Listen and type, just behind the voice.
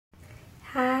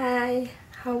Hi,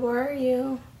 how are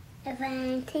you?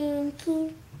 Fine, thank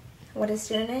you. What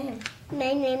is your name?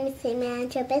 My name is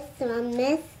Samantha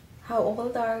Miss. How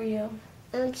old are you?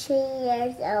 I'm 3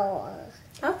 years old.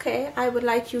 Okay, I would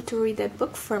like you to read a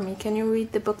book for me. Can you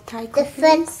read the book title, The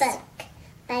please? First Book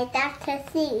by Dr.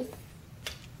 Seuss.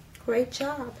 Great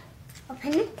job.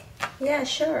 Open it. Yeah,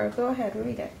 sure. Go ahead,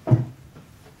 read it.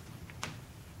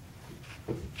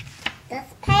 This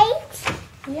page.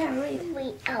 Yeah, read.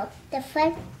 The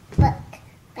First Book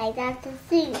by Dr.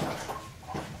 Seuss.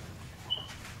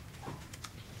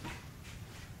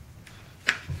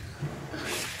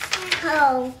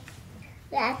 Oh,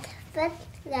 left foot,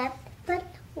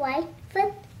 right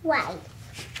foot.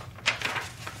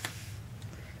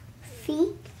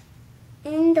 Feet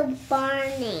in the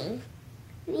morning,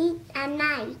 feet at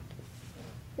night.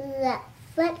 Left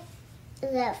foot,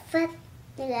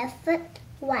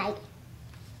 right.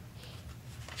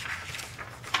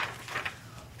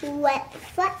 Wet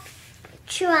foot,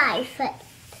 dry foot.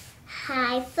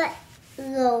 High foot,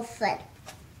 low foot.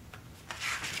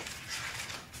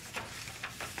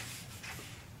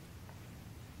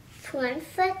 Front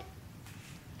foot,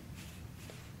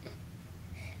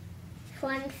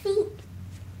 front feet,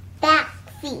 back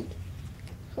feet,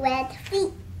 red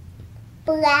feet,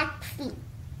 black feet.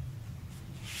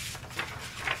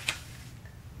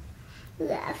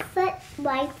 Left foot,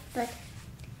 right foot.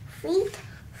 Feet.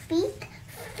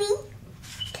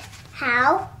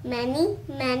 How many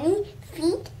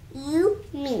feet you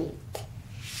meet?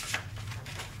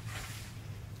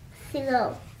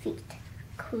 Slow feet,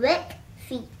 quick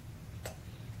feet,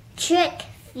 trick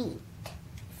feet,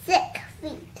 sick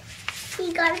feet.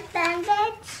 He got a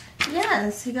bandage?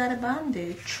 Yes, he got a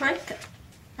bandage. Trick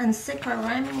and sick are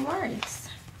rhyming words.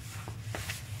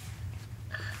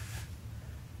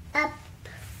 Up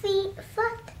feet,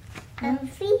 foot, up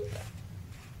feet,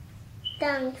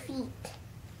 down feet.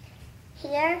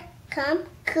 Here come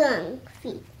Kung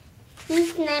feet.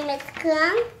 His name is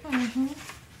Kung.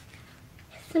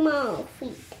 Small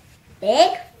feet,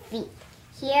 big feet.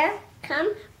 Here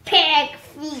come pig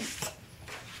feet.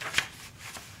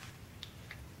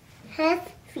 His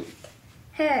feet,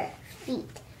 her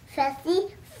feet.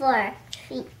 Fussy fur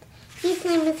feet. His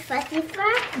name is Fussy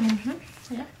Fur.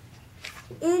 Yeah.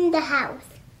 In the house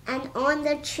and on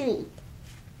the tree.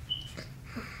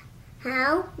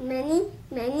 How many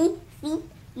feet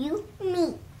you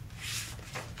meet?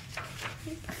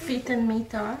 Feet and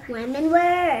meat are. Women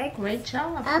word. Great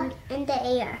job. Up in the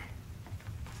air.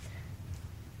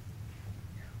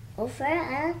 Over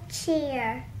a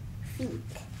chair. Feet.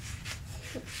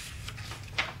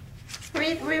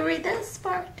 Reread this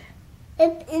part.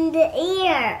 Up in the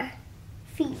air.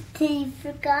 Feet. You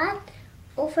forgot?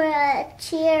 Over a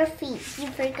chair. Feet.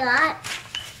 You forgot?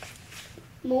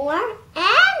 More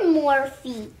and more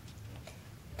feet.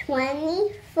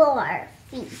 24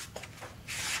 feet.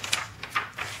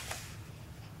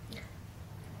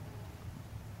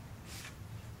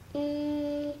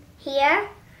 Here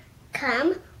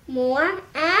come more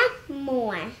and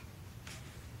more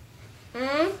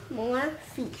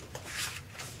feet.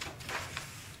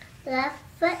 Left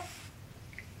foot,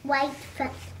 right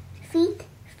foot. Feet.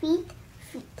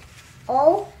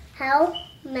 Oh, how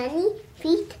many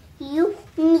feet you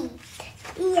meet?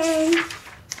 Yay.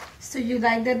 So you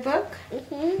like that book?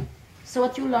 So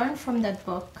what you learned from that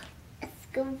book? It's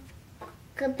go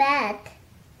bad.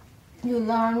 You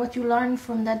learn what you learned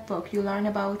from that book. You learn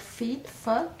about feet,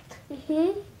 foot.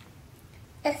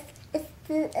 It's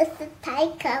the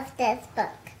title of this book.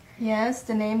 Yes,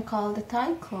 the name called the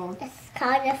title. It's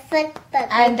called the Foot Book.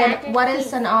 And then what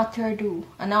does an author do?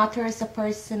 An author is a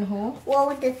person who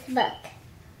wrote this book.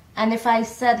 And if I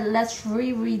said, let's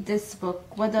reread this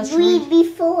book, what does read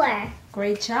before?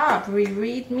 Great job.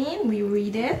 Reread mean we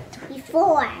read it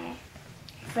before.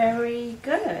 Very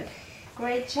good.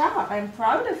 Great job. I'm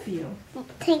proud of you.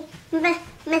 Take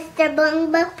Mr. Brung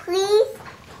book, please.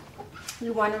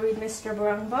 You want to read Mr.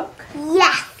 Brung book?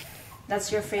 Yes.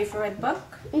 That's your favorite book?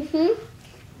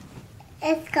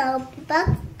 It's called Book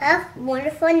of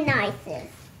Wonderful Noises.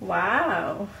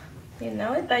 Wow. You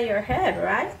know it by your head,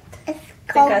 right? It's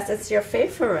called... Because it's your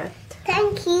favorite.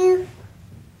 Thank you.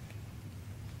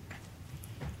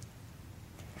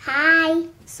 Hi.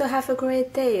 So have a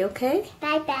great day, okay?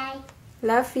 Bye-bye.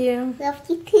 Love you. Love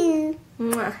you too.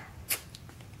 Mwah.